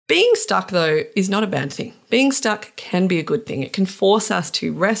Being stuck, though, is not a bad thing. Being stuck can be a good thing. It can force us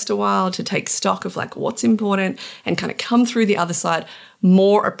to rest a while, to take stock of like what's important and kind of come through the other side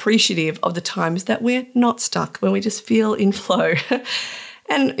more appreciative of the times that we're not stuck, when we just feel in flow.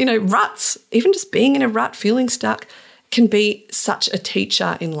 And, ruts, even just being in a rut, feeling stuck, can be such a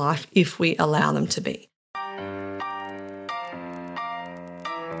teacher in life if we allow them to be.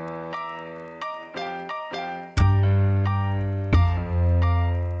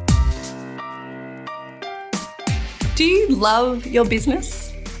 Do you love your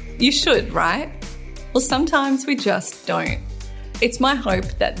business? You should, right? Well, sometimes we just don't. It's my hope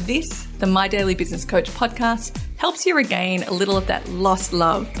that this, the My Daily Business Coach podcast, helps you regain a little of that lost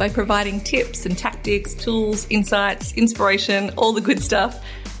love by providing tips and tactics, tools, insights, inspiration, all the good stuff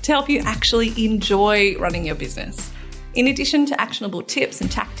to help you actually enjoy running your business. In addition to actionable tips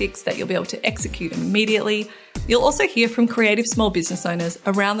and tactics that you'll be able to execute immediately, you'll also hear from creative small business owners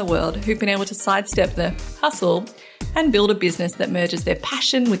around the world who've been able to sidestep the hustle and build a business that merges their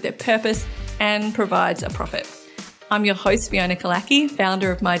passion with their purpose and provides a profit. I'm your host, Fiona Kalaki,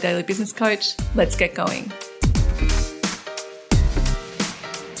 founder of My Daily Business Coach. Let's get going.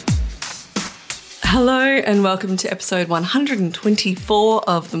 Hello and welcome to episode 124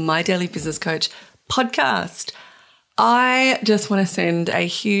 of the My Daily Business Coach podcast. I just want to send a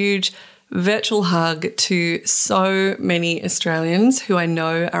huge virtual hug to so many Australians who I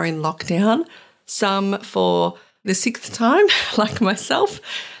know are in lockdown, some for the 6th time, like myself,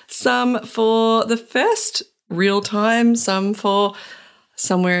 some for the first real time, some for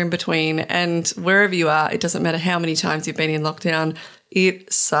somewhere in between. And wherever you are, it doesn't matter how many times you've been in lockdown,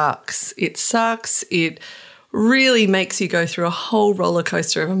 it sucks. It sucks. It really makes you go through a whole roller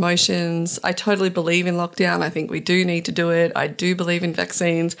coaster of emotions. I totally believe in lockdown. I think we do need to do it. I do believe in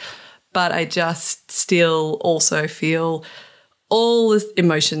vaccines, but I just still also feel all the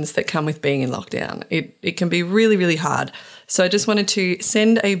emotions that come with being in lockdown. It can be really, really hard. So I just wanted to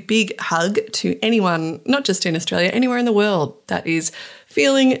send a big hug to anyone, not just in Australia, anywhere in the world that is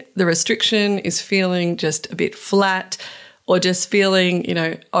feeling the restriction, is feeling just a bit flat, or just feeling,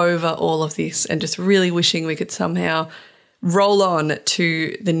 over all of this and just really wishing we could somehow roll on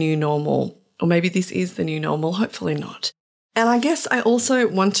to the new normal. Or maybe this is the new normal, hopefully not. And I guess I also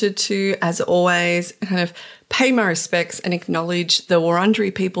wanted to, as always, kind of pay my respects and acknowledge the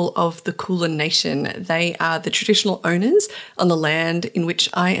Wurundjeri people of the Kulin Nation. They are the traditional owners on the land in which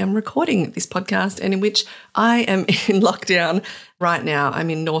I am recording this podcast and in which I am in lockdown right now. I'm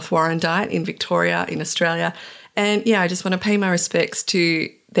in North Warrandyte in Victoria in Australia. And I just want to pay my respects to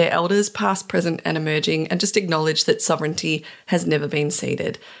their elders, past, present and emerging, and just acknowledge that sovereignty has never been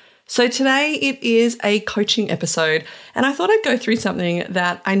ceded. So today it is a coaching episode, and I thought I'd go through something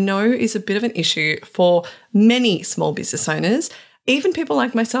that I know is a bit of an issue for many small business owners, even people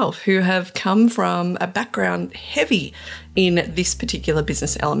like myself who have come from a background heavy in this particular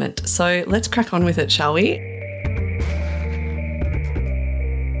business element. So let's crack on with it, shall we?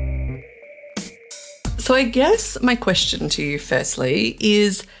 So I guess my question to you firstly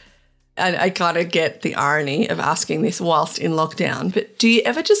is, and I kind of get the irony of asking this whilst in lockdown, but do you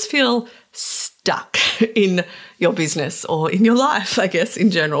ever just feel stuck in your business or in your life, I guess,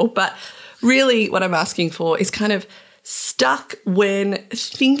 in general? But really what I'm asking for is kind of stuck when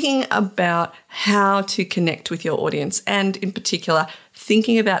thinking about how to connect with your audience, and in particular,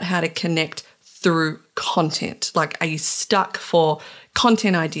 thinking about how to connect through content. Like, are you stuck for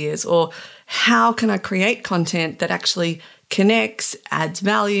content ideas, or how can I create content that actually connects, adds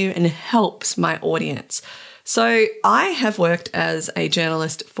value, and helps my audience? So I have worked as a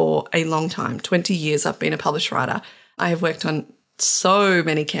journalist for a long time, 20 years. I've been a published writer. I have worked on so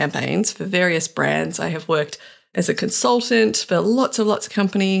many campaigns for various brands. I have worked as a consultant for lots of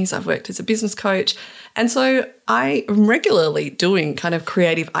companies. I've worked as a business coach. And so I am regularly doing kind of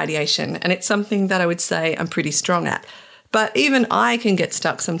creative ideation, and it's something that I would say I'm pretty strong at. But even I can get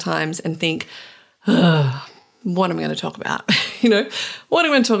stuck sometimes and think, what am I going to talk about? What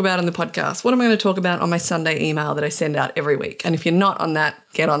am I going to talk about on the podcast? What am I going to talk about on my Sunday email that I send out every week? And if you're not on that,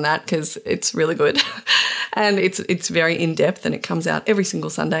 get on that, because it's really good. And it's very in-depth, and it comes out every single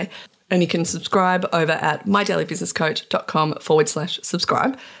Sunday. And you can subscribe over at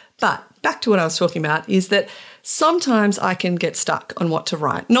mydailybusinesscoach.com/subscribe. But back to what I was talking about is that sometimes I can get stuck on what to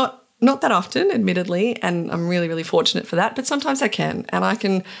write. Not that often, admittedly, and I'm really, really fortunate for that, but sometimes I can. And I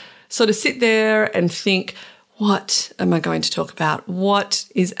can sort of sit there and think, what am I going to talk about? What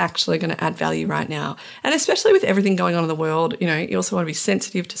is actually going to add value right now? And especially with everything going on in the world, you also want to be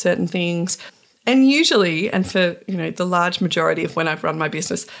sensitive to certain things. And usually, and for, the large majority of when I've run my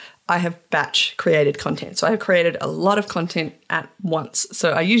business, I have batch created content. So I have created a lot of content at once.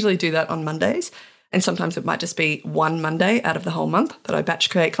 So I usually do that on Mondays. And sometimes it might just be one Monday out of the whole month that I batch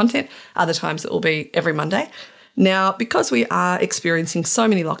create content. Other times it will be every Monday. Now, because we are experiencing so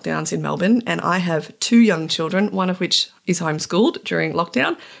many lockdowns in Melbourne, and I have 2 young children, one of which is homeschooled during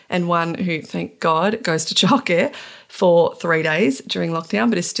lockdown, and one who, thank God, goes to childcare for 3 days during lockdown,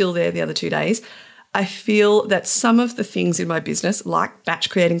 but is still there the other 2 days, I feel that some of the things in my business, like batch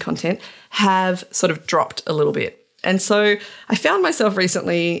creating content, have sort of dropped a little bit. And so I found myself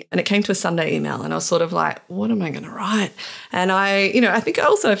recently, and it came to a Sunday email, and I was sort of like, what am I going to write? And I think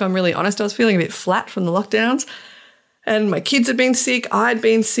also, if I'm really honest, I was feeling a bit flat from the lockdowns, and my kids had been sick, I'd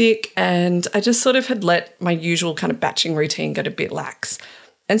been sick, and I just sort of had let my usual kind of batching routine get a bit lax.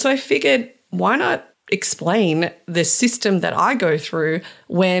 And so I figured, why not explain the system that I go through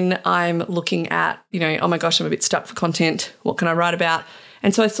when I'm looking at, oh my gosh, I'm a bit stuck for content. What can I write about?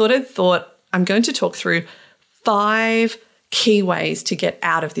 And so I sort of thought, I'm going to talk through 5 key ways to get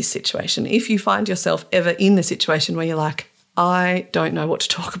out of this situation. If you find yourself ever in the situation where you're like, I don't know what to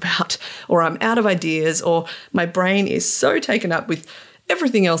talk about, or I'm out of ideas, or my brain is so taken up with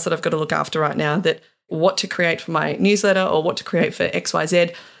everything else that I've got to look after right now that what to create for my newsletter or what to create for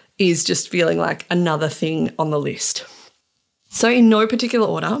XYZ is just feeling like another thing on the list. So in no particular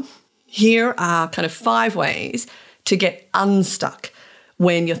order, here are kind of 5 ways to get unstuck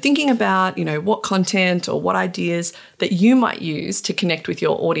when you're thinking about, what content or what ideas that you might use to connect with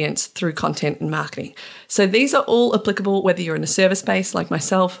your audience through content and marketing. So these are all applicable whether you're in a service space like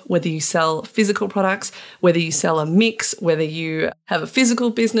myself, whether you sell physical products, whether you sell a mix, whether you have a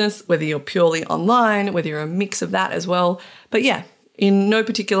physical business, whether you're purely online, whether you're a mix of that as well. But yeah, in no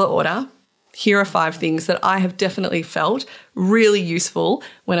particular order, here are 5 things that I have definitely felt really useful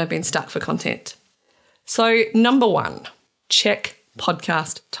when I've been stuck for content. So number 1, check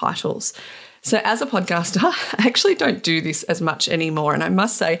podcast titles. So as a podcaster, I actually don't do this as much anymore. And I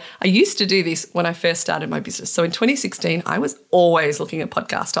must say, I used to do this when I first started my business. So in 2016, I was always looking at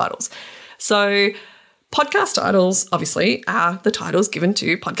podcast titles. So podcast titles, obviously, are the titles given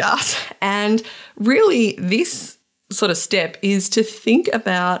to podcasts. And really, this sort of step is to think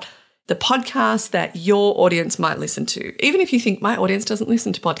about the podcasts that your audience might listen to. Even if you think my audience doesn't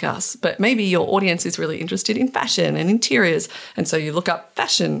listen to podcasts, but maybe your audience is really interested in fashion and interiors. And so you look up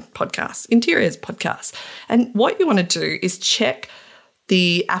fashion podcasts, interiors podcasts. And what you want to do is check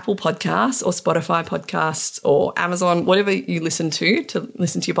the Apple Podcasts or Spotify podcasts or Amazon, whatever you listen to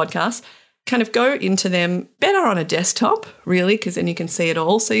listen to your podcasts, kind of go into them better on a desktop, really, because then you can see it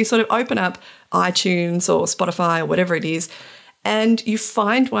all. So you sort of open up iTunes or Spotify or whatever it is, and you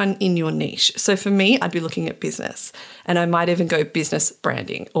find one in your niche. So for me, I'd be looking at business, and I might even go business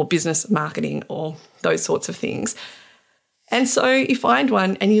branding or business marketing or those sorts of things. And so you find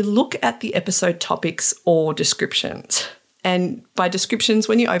one and you look at the episode topics or descriptions. And by descriptions,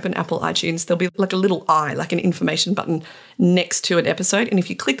 when you open Apple iTunes, there'll be like a little eye, like an information button next to an episode. And if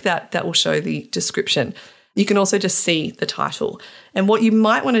you click that, that will show the description. You can also just see the title. And what you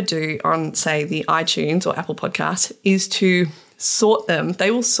might want to do on, say, the iTunes or Apple Podcast is to sort them.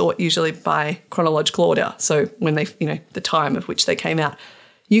 They will sort usually by chronological order. So when they, the time of which they came out,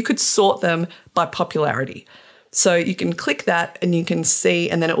 you could sort them by popularity. So you can click that and you can see,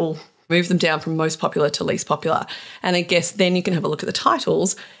 and then it will move them down from most popular to least popular. And I guess then you can have a look at the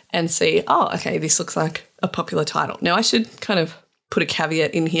titles and see, oh, okay, this looks like a popular title. Now, I should kind of put a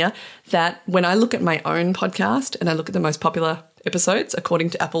caveat in here that when I look at my own podcast and I look at the most popular episodes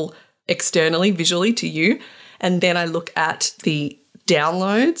according to Apple externally, visually to you, and then I look at the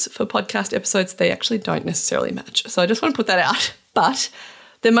downloads for podcast episodes, they actually don't necessarily match. So I just want to put that out. But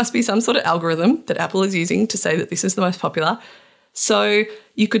there must be some sort of algorithm that Apple is using to say that this is the most popular. So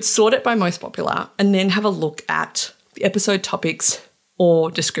you could sort it by most popular and then have a look at the episode topics or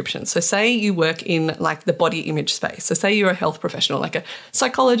descriptions. So say you work in like the body image space. So say you're a health professional, like a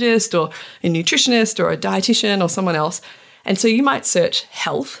psychologist or a nutritionist or a dietitian or someone else. And so you might search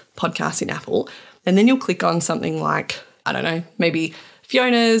health podcasts in Apple, and then you'll click on something like, I don't know, maybe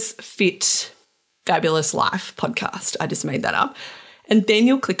Fiona's Fit Fabulous Life podcast. I just made that up. And then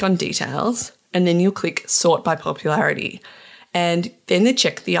you'll click on details, and then you'll click sort by popularity. And then they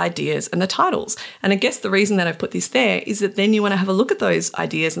check the ideas and the titles. And I guess the reason that I've put this there is that then you want to have a look at those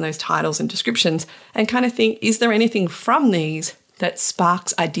ideas and those titles and descriptions and kind of think, is there anything from these that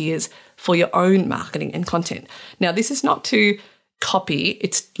sparks ideas for your own marketing and content? Now, this is not to copy,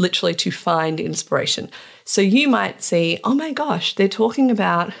 it's literally to find inspiration. So you might see, oh my gosh, they're talking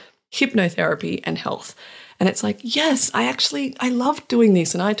about hypnotherapy and health. And it's like, yes, I love doing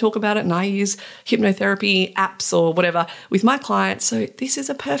this and I talk about it and I use hypnotherapy apps or whatever with my clients. So this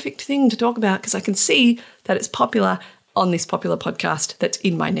is a perfect thing to talk about because I can see that it's popular on this popular podcast that's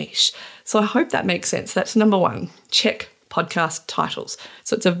in my niche. So I hope that makes sense. That's number one, check podcast titles.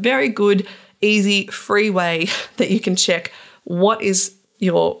 So it's a very good, easy, free way that you can check what is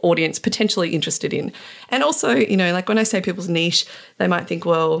your audience potentially interested in. And also, like when I say people's niche, they might think,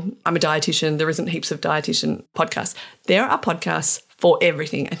 well, I'm a dietitian. There isn't heaps of dietitian podcasts. There are podcasts for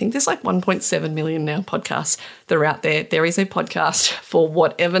everything. I think there's like 1.7 million now podcasts that are out there. There is a podcast for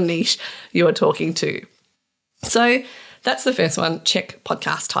whatever niche you are talking to. So that's the first one, check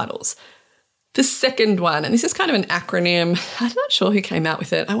podcast titles. The second one, and this is kind of an acronym. I'm not sure who came out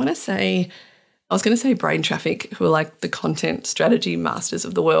with it. I was going to say Brain Traffic, who are like the content strategy masters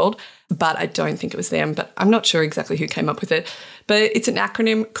of the world, but I don't think it was them, but I'm not sure exactly who came up with it. But it's an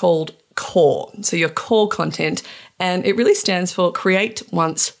acronym called CORE, so your core content, and it really stands for create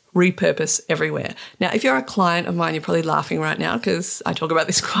once, repurpose everywhere. Now, if you're a client of mine, you're probably laughing right now because I talk about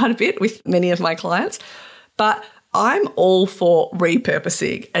this quite a bit with many of my clients, but I'm all for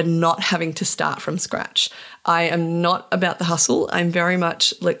repurposing and not having to start from scratch. I am not about the hustle. I'm very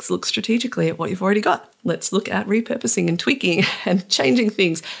much, let's look strategically at what you've already got. Let's look at repurposing and tweaking and changing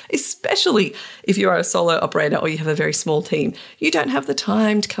things, especially if you are a solo operator or you have a very small team. You don't have the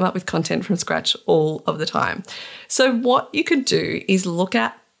time to come up with content from scratch all of the time. So what you could do is look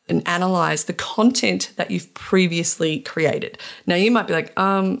at and analyze the content that you've previously created. Now, you might be like,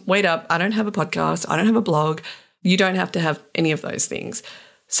 wait up, I don't have a podcast, I don't have a blog. You don't have to have any of those things.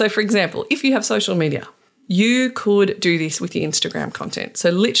 So for example, if you have social media, you could do this with your Instagram content.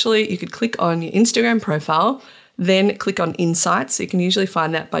 So literally you could click on your Instagram profile, then click on Insights. So you can usually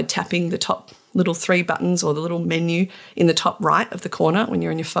find that by tapping the top little 3 buttons or the little menu in the top right of the corner when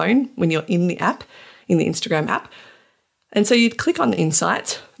you're on your phone, when you're in the app, in the Instagram app. And so you'd click on the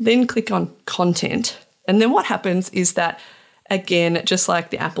Insights, then click on Content. And then what happens is that, again, just like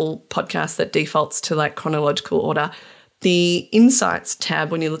the Apple podcast that defaults to like chronological order, the Insights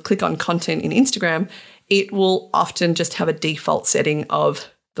tab, when you click on content in Instagram, it will often just have a default setting of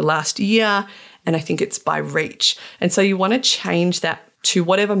the last year, and I think it's by reach. And so you want to change that to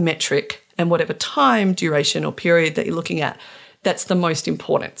whatever metric and whatever time, duration, or period that you're looking at that's the most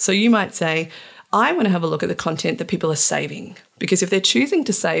important. So you might say, I want to have a look at the content that people are saving, because if they're choosing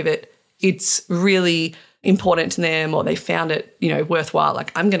to save it, it's really important to them, or they found it, worthwhile.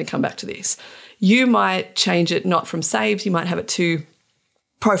 Like, I'm going to come back to this. You might change it not from saves, you might have it to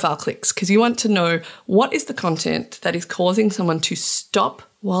profile clicks, because you want to know what is the content that is causing someone to stop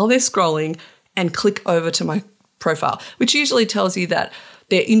while they're scrolling and click over to my profile, which usually tells you that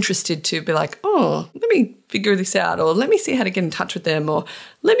they're interested to be like, oh, let me figure this out, or let me see how to get in touch with them, or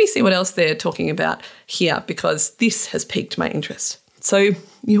let me see what else they're talking about here because this has piqued my interest. So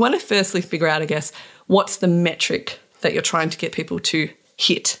you want to firstly figure out, I guess, what's the metric that you're trying to get people to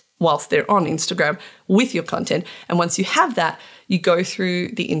hit whilst they're on Instagram with your content. And once you have that, you go through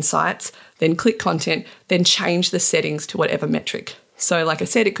the Insights, then click Content, then change the settings to whatever metric. So like I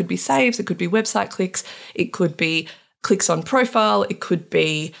said, it could be saves, it could be website clicks, it could be clicks on profile, it could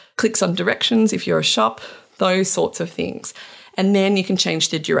be clicks on directions if you're a shop, those sorts of things. And then you can change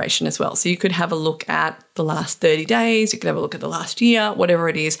the duration as well. So you could have a look at the last 30 days, you could have a look at the last year, whatever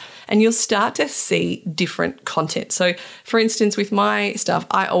it is, and you'll start to see different content. So for instance, with my stuff,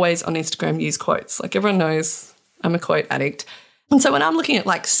 I always on Instagram use quotes. Like everyone knows I'm a quote addict. And so when I'm looking at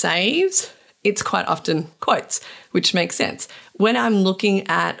like saves, it's quite often quotes, which makes sense. When I'm looking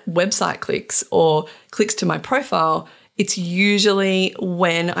at website clicks or clicks to my profile, it's usually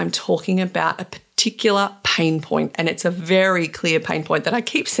when I'm talking about a particular pain point, and it's a very clear pain point that I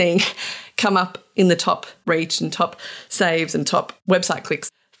keep seeing come up in the top reach and top saves and top website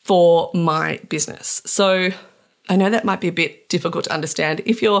clicks for my business. So I know that might be a bit difficult to understand.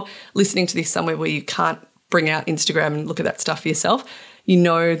 If you're listening to this somewhere where you can't bring out Instagram and look at that stuff for yourself, you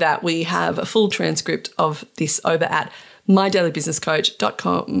know that we have a full transcript of this over at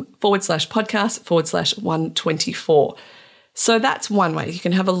mydailybusinesscoach.com/podcast/124. So that's one way. You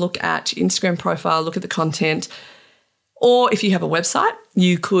can have a look at your Instagram profile, look at the content. Or if you have a website,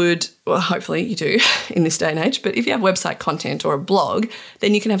 you could, well, hopefully you do in this day and age, but if you have website content or a blog,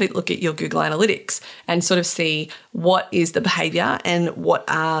 then you can have a look at your Google Analytics and sort of see what is the behavior and what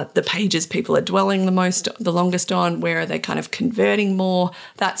are the pages people are dwelling the longest on, where are they kind of converting more,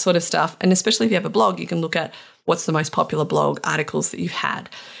 that sort of stuff. And especially if you have a blog, you can look at what's the most popular blog articles that you've had.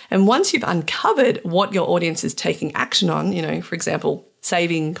 And once you've uncovered what your audience is taking action on, for example,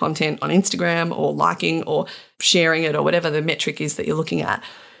 saving content on Instagram or liking or sharing it or whatever the metric is that you're looking at,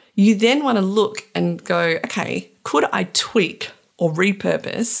 you then want to look and go, okay, could I tweak or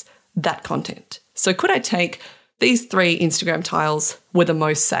repurpose that content? So could I take these 3 Instagram tiles were the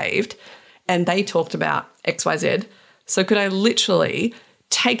most saved and they talked about XYZ. So could I literally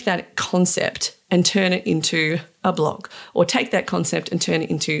take that concept and turn it into a blog, or take that concept and turn it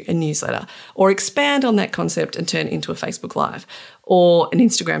into a newsletter, or expand on that concept and turn it into a Facebook Live or an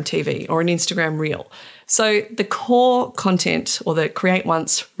Instagram TV or an Instagram Reel? So the core content, or the create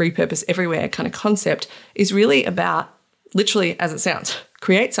once, repurpose everywhere kind of concept, is really about, literally as it sounds,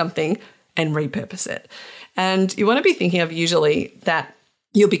 create something and repurpose it. And you want to be thinking of usually that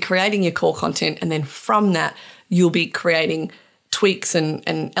you'll be creating your core content, and then from that, you'll be creating tweaks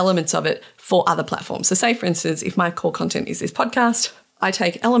and elements of it for other platforms. So say, for instance, if my core content is this podcast, I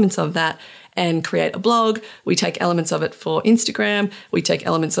take elements of that and create a blog. We take elements of it for Instagram. We take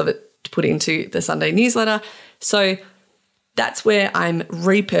elements of it to put into the Sunday newsletter. So that's where I'm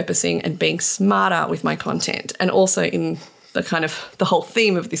repurposing and being smarter with my content. And also in the kind of the whole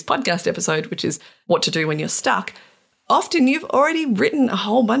theme of this podcast episode, which is what to do when you're stuck. Often you've already written a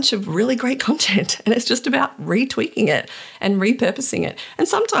whole bunch of really great content, and it's just about retweaking it and repurposing it. And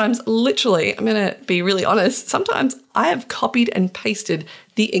sometimes, literally, I'm going to be really honest, sometimes I have copied and pasted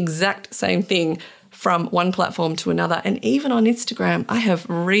the exact same thing from one platform to another. And even on Instagram, I have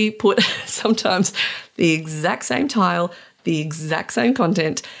re-put sometimes the exact same tile, the exact same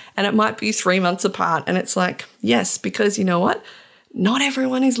content, and it might be 3 months apart. And it's like, yes, because you know what? Not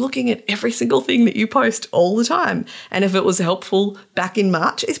everyone is looking at every single thing that you post all the time. And if it was helpful back in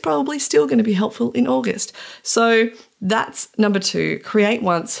March, it's probably still going to be helpful in August. So that's number 2, create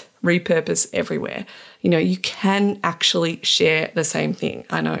once, repurpose everywhere. You know, you can actually share the same thing.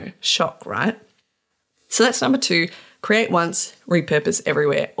 I know, shock, right? So that's number 2, create once, repurpose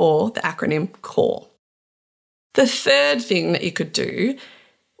everywhere, or the acronym CORE. The third thing that you could do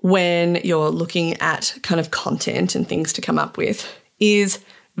when you're looking at kind of content and things to come up with is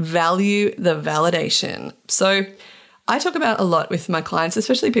value the validation. So I talk about a lot with my clients,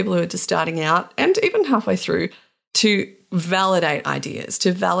 especially people who are just starting out and even halfway through, to validate ideas,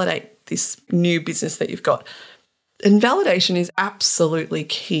 to validate this new business that you've got. And validation is absolutely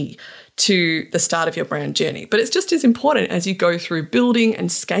key to the start of your brand journey, but it's just as important as you go through building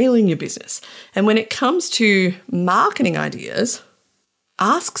and scaling your business. And when it comes to marketing ideas,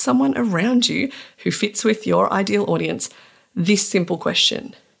 ask someone around you who fits with your ideal audience this simple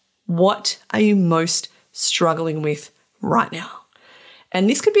question: what are you most struggling with right now? And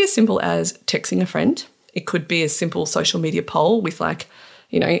this could be as simple as texting a friend. It could be a simple social media poll with a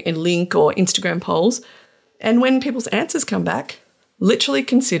link, or Instagram polls. And when people's answers come back, literally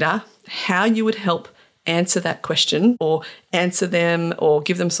consider how you would help answer that question, or answer them, or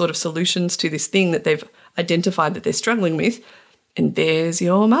give them sort of solutions to this thing that they've identified that they're struggling with. And there's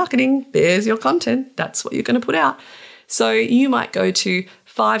your marketing, there's your content, that's what you're going to put out. So you might go to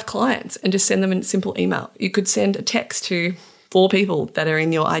 5 clients and just send them a simple email. You could send a text to 4 people that are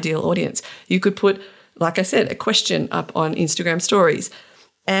in your ideal audience. You could put, like I said, a question up on Instagram stories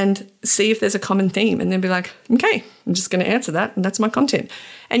and see if there's a common theme, and then be like, okay, I'm just going to answer that, and that's my content.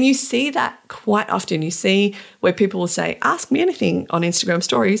 And you see that quite often. You see where people will say, ask me anything on Instagram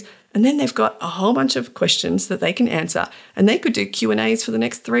stories, and then they've got a whole bunch of questions that they can answer, and they could do Q&As for the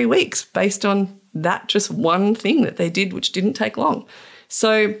next 3 weeks based on that just one thing that they did, which didn't take long.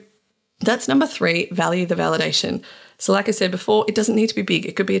 So that's number 3, value the validation. So like I said before, it doesn't need to be big.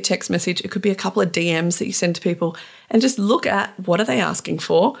 It could be a text message. It could be a couple of DMs that you send to people, and just look at what are they asking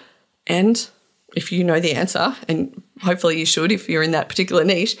for. And if you know the answer, and hopefully you should if you're in that particular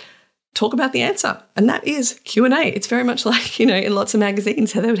niche, talk about the answer. And that is Q&A. It's very much like, in lots of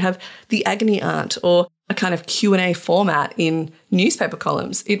magazines how they would have the agony aunt, or a kind of Q&A format in newspaper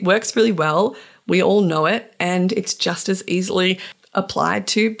columns. It works really well. We all know it, and it's just as easily applied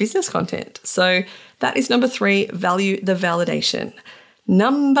to business content. So that is number 3, value the validation.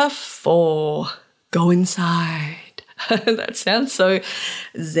 Number 4, go inside. That sounds so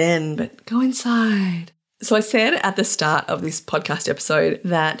zen, but go inside. So I said at the start of this podcast episode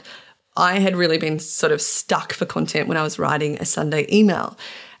that I had really been sort of stuck for content when I was writing a Sunday email.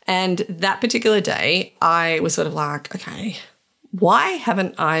 And that particular day, I was sort of like, okay, why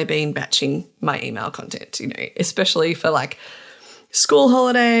haven't I been batching my email content? Especially for school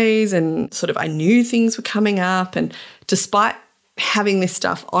holidays, and sort of I knew things were coming up. And despite having this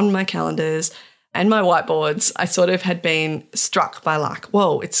stuff on my calendars and my whiteboards, I sort of had been struck by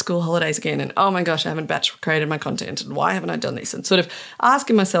whoa, it's school holidays again. And oh my gosh, I haven't batch created my content. And why haven't I done this? And sort of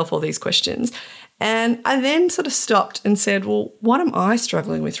asking myself all these questions. And I then sort of stopped and said, well, what am I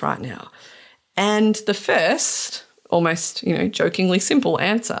struggling with right now? And the first, almost, jokingly simple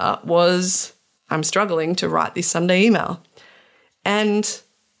answer was, I'm struggling to write this Sunday email. And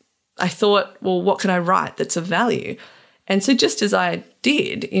I thought, well, what can I write that's of value? And so just as I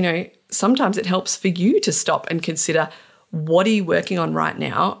did, sometimes it helps for you to stop and consider, what are you working on right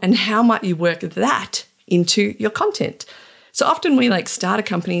now and how might you work that into your content? So often we start a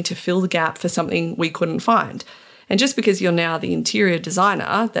company to fill the gap for something we couldn't find. And just because you're now the interior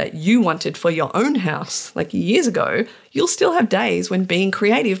designer that you wanted for your own house years ago, you'll still have days when being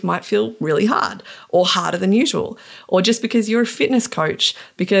creative might feel really hard or harder than usual. Or just because you're a fitness coach,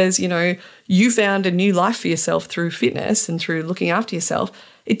 because, you found a new life for yourself through fitness and through looking after yourself,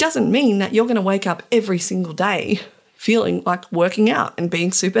 it doesn't mean that you're going to wake up every single day feeling like working out and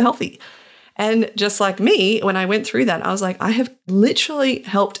being super healthy. And just like me, when I went through that, I was like, I have literally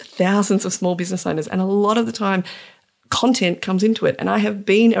helped thousands of small business owners. And a lot of the time, content comes into it. And I have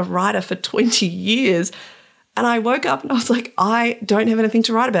been a writer for 20 years. And I woke up and I was like, I don't have anything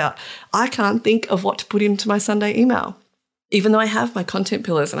to write about. I can't think of what to put into my Sunday email, even though I have my content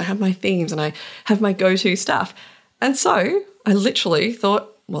pillars and I have my themes and I have my go-to stuff. And so I literally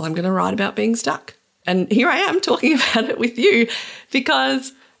thought, well, I'm going to write about being stuck. And here I am talking about it with you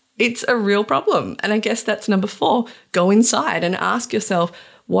because it's a real problem. And I guess that's number 4. Go inside and ask yourself,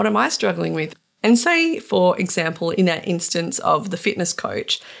 what am I struggling with? And say, for example, in that instance of the fitness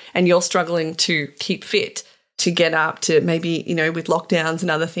coach, and you're struggling to keep fit, to get up to maybe, with lockdowns and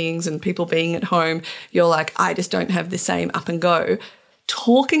other things and people being at home, you're like, I just don't have the same up and go.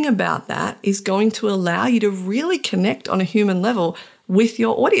 Talking about that is going to allow you to really connect on a human level with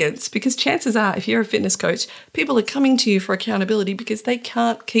your audience, because chances are, if you're a fitness coach, people are coming to you for accountability because they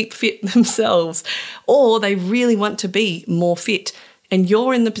can't keep fit themselves or they really want to be more fit. And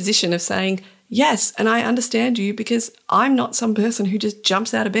you're in the position of saying, yes, and I understand you because I'm not some person who just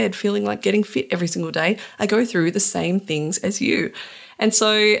jumps out of bed feeling like getting fit every single day. I go through the same things as you. And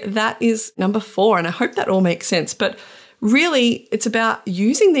so that is number 4. And I hope that all makes sense. But really, it's about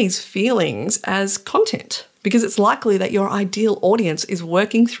using these feelings as content, because it's likely that your ideal audience is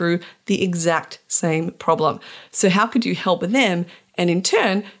working through the exact same problem. So how could you help them and in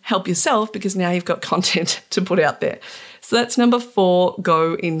turn help yourself, because now you've got content to put out there. So that's number 4,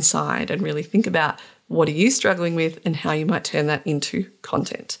 go inside and really think about what are you struggling with and how you might turn that into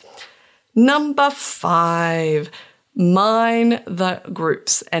content. Number 5, mine the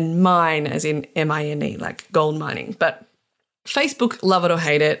groups, and mine as in M-I-N-E, like gold mining. But Facebook, love it or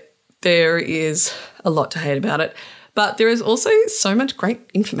hate it, there is a lot to hate about it. But there is also so much great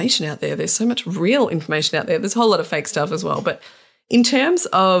information out there. There's so much real information out there. There's a whole lot of fake stuff as well. But in terms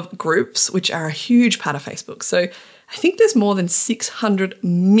of groups, which are a huge part of Facebook, so I think there's more than 600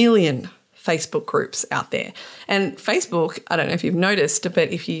 million Facebook groups out there. And Facebook, I don't know if you've noticed,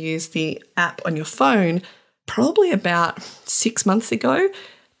 but if you use the app on your phone, probably about 6 months ago,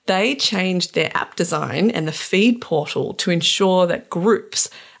 they changed their app design and the feed portal to ensure that groups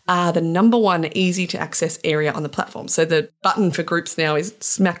are the number 1 easy to access area on the platform. So the button for groups now is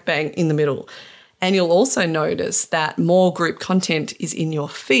smack bang in the middle. And you'll also notice that more group content is in your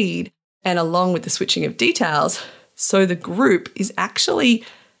feed, and along with the switching of details, so the group is actually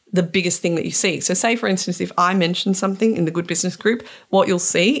the biggest thing that you see. So say, for instance, if I mention something in the Good Business group, what you'll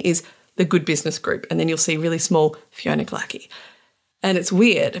see is the Good Business group, and then you'll see really small Fiona Glacke. And it's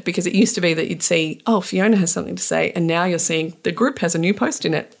weird because it used to be that you'd see, oh, Fiona has something to say, and now you're seeing the group has a new post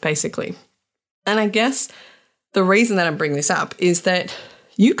in it, basically. And I guess the reason that I'm bringing this up is that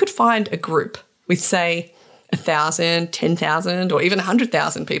you could find a group with, say, 1,000, 10,000, or even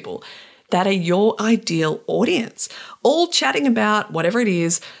 100,000 people that are your ideal audience, all chatting about whatever it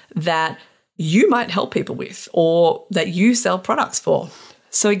is that you might help people with or that you sell products for.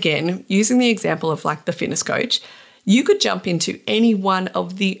 So again, using the example of like the fitness coach, you could jump into any one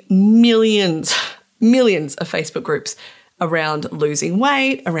of the millions of Facebook groups around losing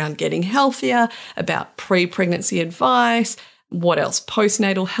weight, around getting healthier, about pre-pregnancy advice, what else?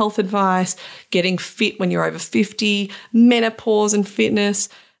 Postnatal health advice, getting fit when you're over 50, menopause and fitness,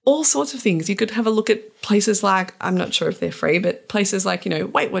 all sorts of things. You could have a look at places like, I'm not sure if they're free, but places like,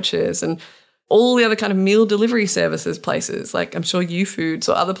 Weight Watchers and all the other kind of meal delivery services places. Like I'm sure YouFoods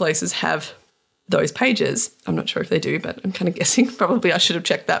or other places have those pages. I'm not sure if they do, but I'm kind of guessing. Probably I should have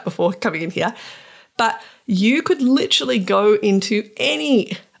checked that before coming in here. But you could literally go into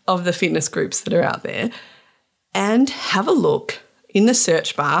any of the fitness groups that are out there and have a look in the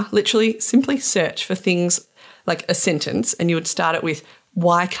search bar, literally simply search for things like a sentence, and you would start it with,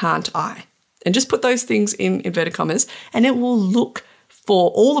 why can't I? And just put those things in inverted commas, and it will look for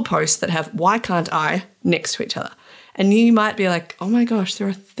all the posts that have why can't I next to each other. And you might be like, oh my gosh, there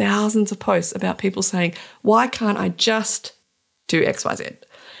are thousands of posts about people saying, why can't I just do XYZ?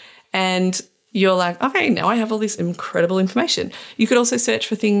 And you're like, okay, now I have all this incredible information. You could also search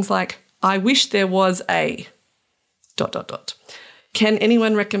for things like, I wish there was a ... Can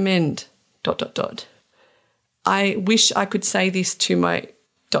anyone recommend ... I wish I could say this to my ...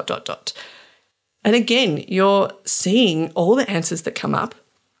 And again, you're seeing all the answers that come up.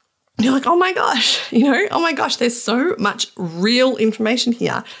 You're like, oh my gosh, there's so much real information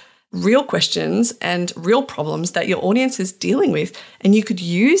here, real questions and real problems that your audience is dealing with. And you could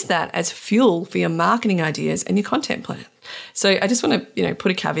use that as fuel for your marketing ideas and your content plan. So I just want to,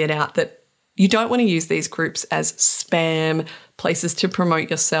 put a caveat out that you don't want to use these groups as spam, places to promote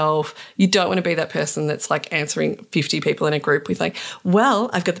yourself. You don't want to be that person that's like answering 50 people in a group with like,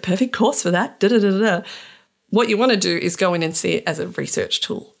 well, I've got the perfect course for that. What you want to do is go in and see it as a research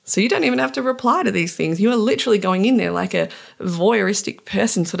tool. So you don't even have to reply to these things. You are literally going in there like a voyeuristic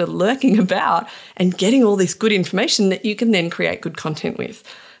person sort of lurking about and getting all this good information that you can then create good content with.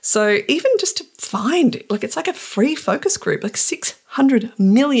 So even just to find, it's like a free focus group, like 600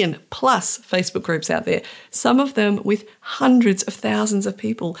 million plus Facebook groups out there, some of them with hundreds of thousands of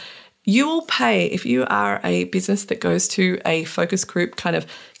people. You will pay, if you are a business that goes to a focus group kind of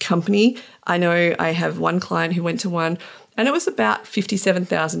company. I know I have one client who went to one and it was about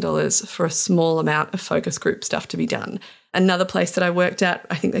 $57,000 for a small amount of focus group stuff to be done. Another place that I worked at,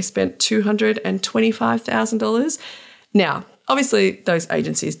 I think they spent $225,000. Now, obviously, those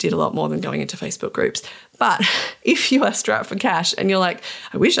agencies did a lot more than going into Facebook groups. But if you are strapped for cash and you're like,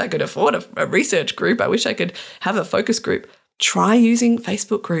 I wish I could afford a research group, I wish I could have a focus group, try using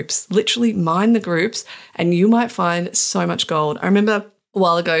Facebook groups. Literally mine the groups and you might find so much gold. I remember a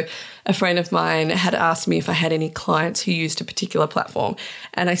while ago, a friend of mine had asked me if I had any clients who used a particular platform.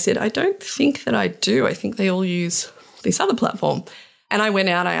 And I said, I don't think that I do. I think they all use this other platform. And I went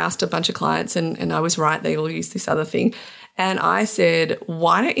out, I asked a bunch of clients and I was right, they all use this other thing. And I said,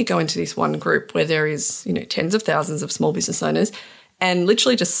 why don't you go into this one group where there is, tens of thousands of small business owners and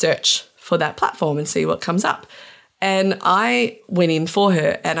literally just search for that platform and see what comes up. And I went in for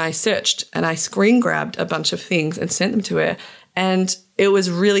her and I searched and I screen grabbed a bunch of things and sent them to her. And it was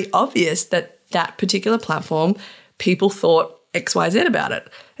really obvious that that particular platform, people thought XYZ about it.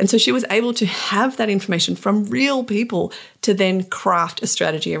 And so she was able to have that information from real people to then craft a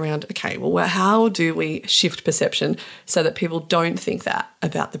strategy around, okay, well, how do we shift perception so that people don't think that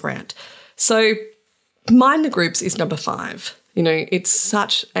about the brand? So Mind the Groups is number 5. It's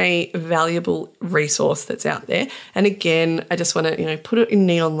such a valuable resource that's out there. And again, I just want to, put it in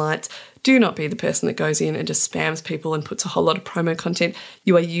neon lights. Do not be the person that goes in and just spams people and puts a whole lot of promo content.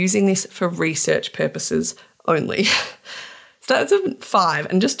 You are using this for research purposes only. So that's 5.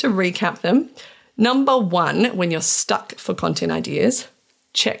 And just to recap them, number 1, when you're stuck for content ideas,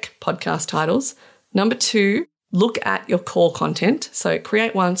 check podcast titles. Number 2, look at your core content. So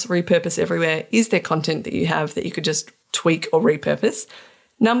create once, repurpose everywhere. Is there content that you have that you could just tweak or repurpose?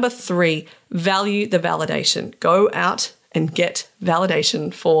 Number 3, value the validation. Go out and get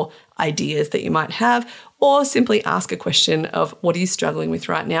validation for ideas that you might have, or simply ask a question of what are you struggling with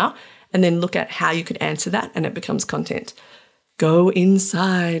right now, and then look at how you could answer that and it becomes content. Go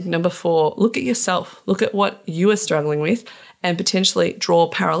inside. Number 4, look at yourself. Look at what you are struggling with and potentially draw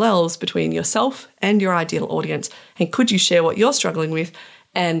parallels between yourself and your ideal audience. And could you share what you're struggling with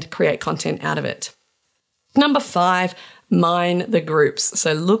and create content out of it? Number 5, mine the groups.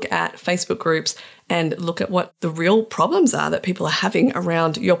 So look at Facebook groups and look at what the real problems are that people are having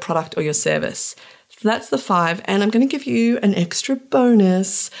around your product or your service. So that's the 5. And I'm going to give you an extra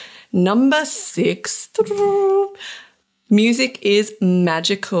bonus. Number 6, music is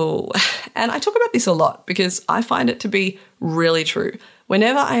magical. And I talk about this a lot because I find it to be really true.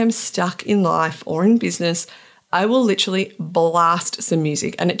 Whenever I am stuck in life or in business, I will literally blast some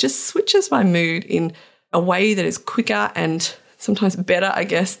music and it just switches my mood in a way that is quicker and sometimes better, I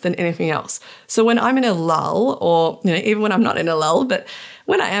guess, than anything else. So when I'm in a lull, or even when I'm not in a lull, but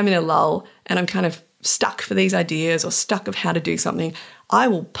when I am in a lull and I'm kind of stuck for these ideas or stuck of how to do something, I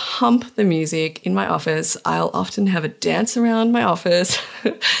will pump the music in my office. I'll often have a dance around my office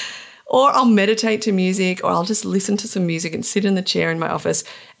or I'll meditate to music, or I'll just listen to some music and sit in the chair in my office,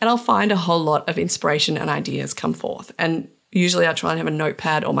 and I'll find a whole lot of inspiration and ideas come forth. And usually I try and have a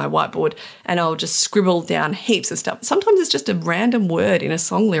notepad or my whiteboard and I'll just scribble down heaps of stuff. Sometimes it's just a random word in a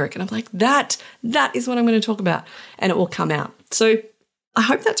song lyric and I'm like, that is what I'm going to talk about, and it will come out. So I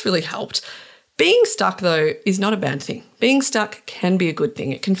hope that's really helped, Being stuck, though, is not a bad thing. Being stuck can be a good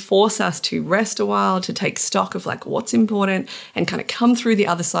thing. It can force us to rest a while, to take stock of like what's important and kind of come through the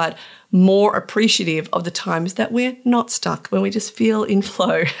other side more appreciative of the times that we're not stuck, when we just feel in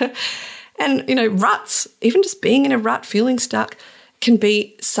flow. And, ruts, even just being in a rut, feeling stuck, can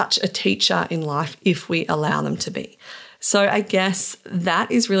be such a teacher in life if we allow them to be. So I guess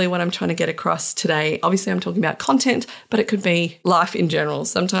that is really what I'm trying to get across today. Obviously, I'm talking about content, but it could be life in general.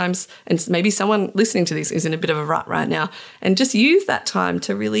 Sometimes, and maybe someone listening to this is in a bit of a rut right now, and just use that time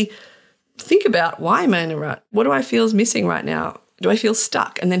to really think about, why am I in a rut? What do I feel is missing right now? Do I feel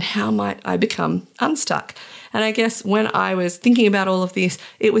stuck? And then how might I become unstuck? And I guess when I was thinking about all of this,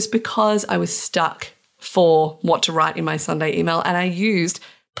 it was because I was stuck for what to write in my Sunday email. And I used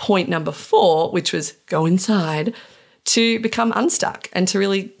point number 4, which was go inside, to become unstuck and to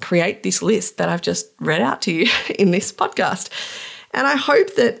really create this list that I've just read out to you in this podcast. And I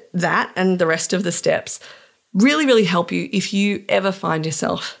hope that that and the rest of the steps really, really help you if you ever find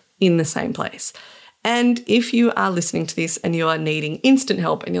yourself in the same place. And if you are listening to this and you are needing instant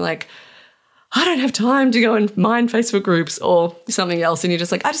help and you're like, I don't have time to go and mine Facebook groups or something else, and you're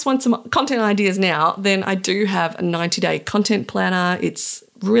just like, I just want some content ideas now, then I do have a 90-day content planner. It's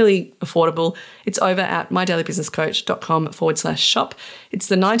really affordable. It's over at mydailybusinesscoach.com/shop. It's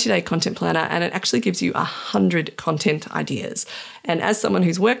the 90-day content planner, and it actually gives you 100 content ideas. And as someone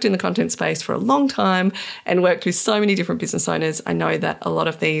who's worked in the content space for a long time and worked with so many different business owners, I know that a lot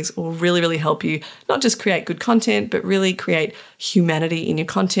of these will really, really help you not just create good content, but really create humanity in your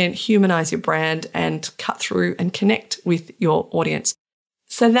content, humanize your brand, and cut through and connect with your audience.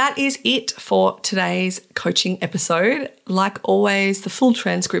 So that is it for today's coaching episode. Like always, the full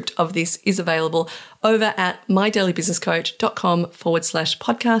transcript of this is available over at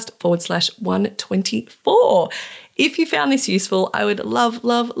mydailybusinesscoach.com/podcast/124. If you found this useful, I would love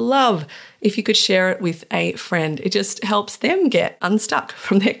if you could share it with a friend. It just helps them get unstuck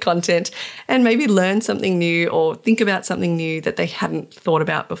from their content and maybe learn something new or think about something new that they hadn't thought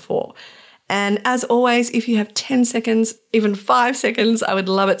about before. And as always, if you have 10 seconds, even 5 seconds, I would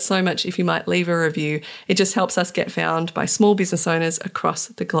love it so much if you might leave a review. It just helps us get found by small business owners across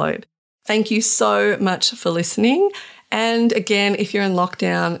the globe. Thank you so much for listening. And again, if you're in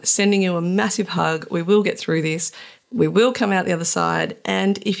lockdown, sending you a massive hug. We will get through this. We will come out the other side.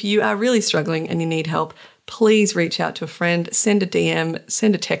 And if you are really struggling and you need help, please reach out to a friend, send a DM,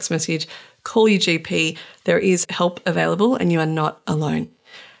 send a text message, call your GP. There is help available and you are not alone.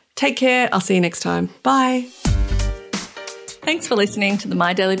 Take care. I'll see you next time. Bye. Thanks for listening to the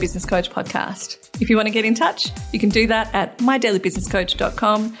My Daily Business Coach podcast. If you want to get in touch, you can do that at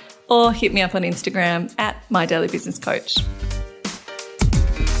mydailybusinesscoach.com or hit me up on Instagram at mydailybusinesscoach.